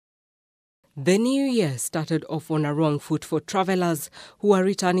The new year started off on a wrong foot for travelers who are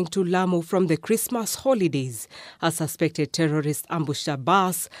returning to Lamu from the Christmas holidays. A suspected terrorist ambushed a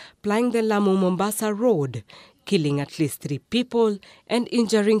bus plying the Lamu-Mombasa road, killing at least 3 people and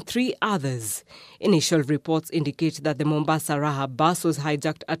injuring 3 others. Initial reports indicate that the Mombasa Raha bus was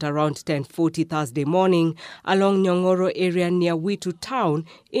hijacked at around 10:40 Thursday morning along Nyongoro area near Witu town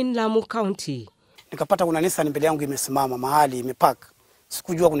in Lamu County. Nikapata kuna Nissan mbele yangu imesimama mahali imepark.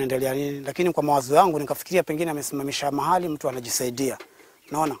 Sikujua kunaendelea nini, lakini kwa mawazo yangu nikafikiria pengine amesimamisha mahali mtu anajisaidia.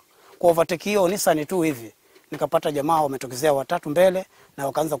 Unaona? Kwa overtake hiyo Nissan tu hivi, nikapata jamaa wametokezea watatu mbele na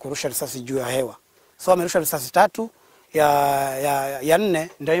wakaanza kurusha risasi juu ya hewa. So wamerusha risasi 3 ya 4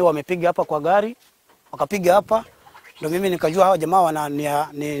 ndio hiyo wamepiga hapa kwa gari, wakapiga hapa. Ndio mimi nikajua hao jamaa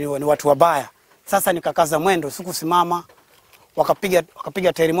ni watu wabaya. Sasa nikakaza mwendo, sikusimama.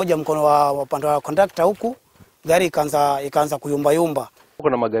 Wakapiga tairi moja mkono wa upande wa conductor huku, gari ikaanza kuyumba.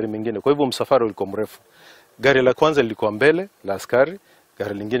 Kuna magari mengine, kwa hivyo msafara ulikuwa mrefu. Gari la kwanza lilikuwa mbele la askari,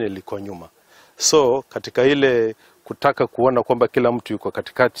 gari lingine lilikuwa nyuma. So katika ile kutaka kuona kwamba kila mtu yuko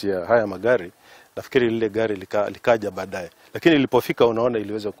katikati ya haya magari, nafikiri lile gari likaja baadaye. Lakini ilipofika unaona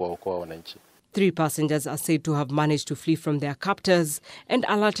iliweza kuwaokoa wananchi. 3 passengers are said to have managed to flee from their captors and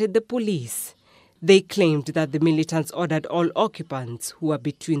alerted the police. They claimed that the militants ordered all occupants, who were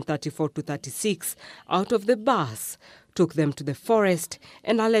between 34 to 36, out of the bus, took them to the forest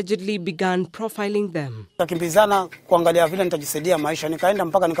and allegedly began profiling them. Nikakimbizana kuangalia vile nitajisaidia maisha, nikaenda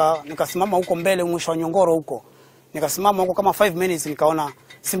mpaka nikasimama huko mbele mwisho wa Nyongoro huko. Nikasimama huko kama 5 minutes, nikaona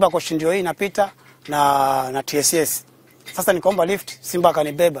Simba kwa shindio hii inapita na TSS. Sasa nikaomba lift, Simba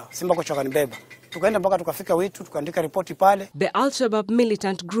akanibeba, Simba kocha akanibeba. Tukaenda mpaka tukafika Witu, tukaandika ripoti pale. The Al-shabaab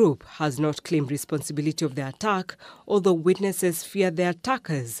militant group has not claimed responsibility of the attack, although witnesses fear the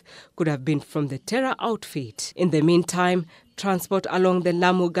attackers could have been from the terror outfit. In the meantime, transport along the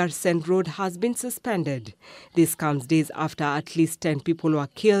Lamu Garsen road has been suspended. This comes days after at least 10 people were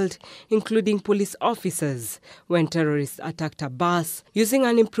killed, including police officers, when terrorists attacked a bus using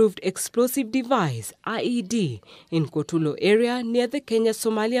an improved explosive device, IED, in Kotulo area near the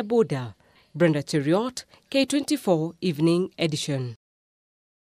Kenya-Somalia border. Brenda Cheriot, K24 Evening Edition.